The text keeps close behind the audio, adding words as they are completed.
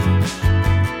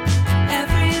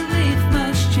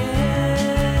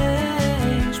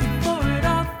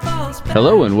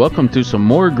Hello and welcome to some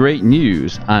more great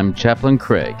news. I'm Chaplain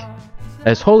Craig.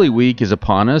 As Holy Week is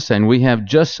upon us and we have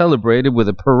just celebrated with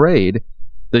a parade,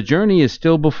 the journey is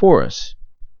still before us.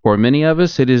 For many of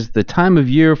us, it is the time of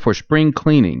year for spring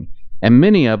cleaning, and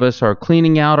many of us are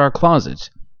cleaning out our closets,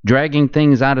 dragging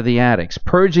things out of the attics,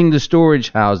 purging the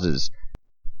storage houses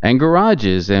and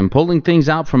garages, and pulling things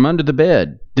out from under the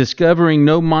bed, discovering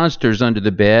no monsters under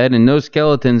the bed and no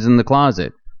skeletons in the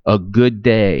closet. A good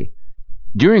day.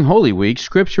 During Holy Week,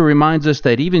 Scripture reminds us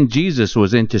that even Jesus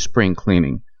was into spring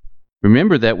cleaning.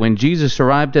 Remember that when Jesus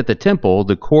arrived at the temple,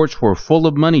 the courts were full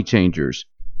of money changers.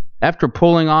 After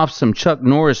pulling off some Chuck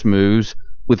Norris moves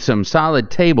with some solid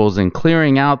tables and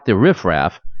clearing out the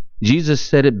riffraff, Jesus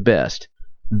said it best,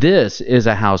 "This is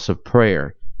a house of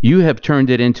prayer. You have turned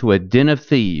it into a den of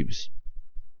thieves."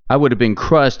 I would have been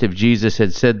crushed if Jesus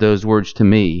had said those words to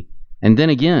me, and then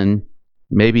again,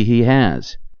 maybe he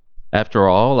has. After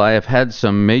all, I have had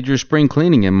some major spring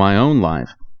cleaning in my own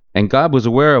life, and God was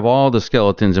aware of all the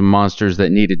skeletons and monsters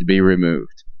that needed to be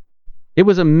removed. It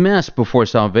was a mess before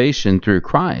salvation through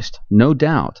Christ, no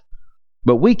doubt.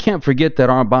 But we can't forget that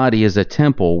our body is a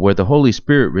temple where the Holy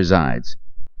Spirit resides.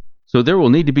 So there will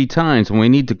need to be times when we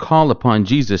need to call upon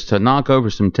Jesus to knock over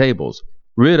some tables,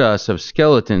 rid us of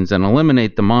skeletons, and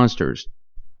eliminate the monsters.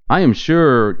 I am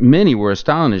sure many were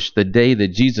astonished the day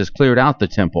that Jesus cleared out the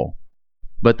temple.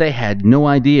 But they had no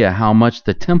idea how much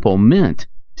the temple meant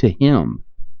to him,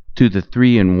 to the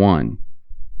Three-in-One.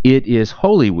 It is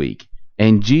Holy Week,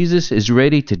 and Jesus is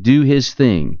ready to do his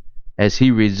thing as he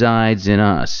resides in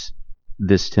us,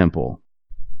 this temple.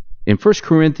 In 1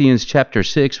 Corinthians chapter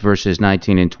 6, verses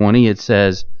 19 and 20, it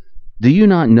says, "Do you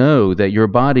not know that your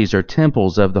bodies are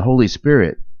temples of the Holy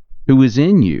Spirit, who is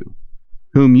in you,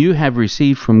 whom you have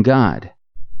received from God?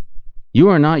 You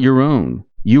are not your own.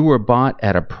 You were bought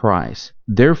at a price.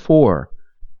 Therefore,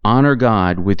 honor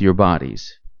God with your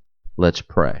bodies." Let's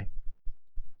pray.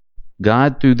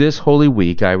 God, through this Holy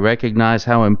Week, I recognize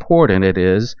how important it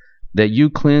is that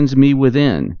you cleanse me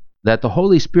within, that the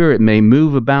Holy Spirit may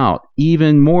move about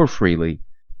even more freely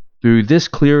through this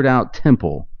cleared out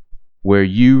temple where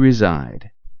you reside,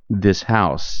 this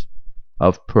house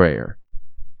of prayer.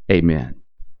 Amen.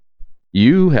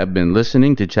 You have been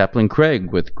listening to Chaplain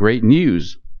Craig with great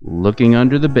news, looking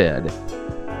under the bed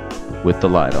with the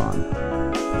light on.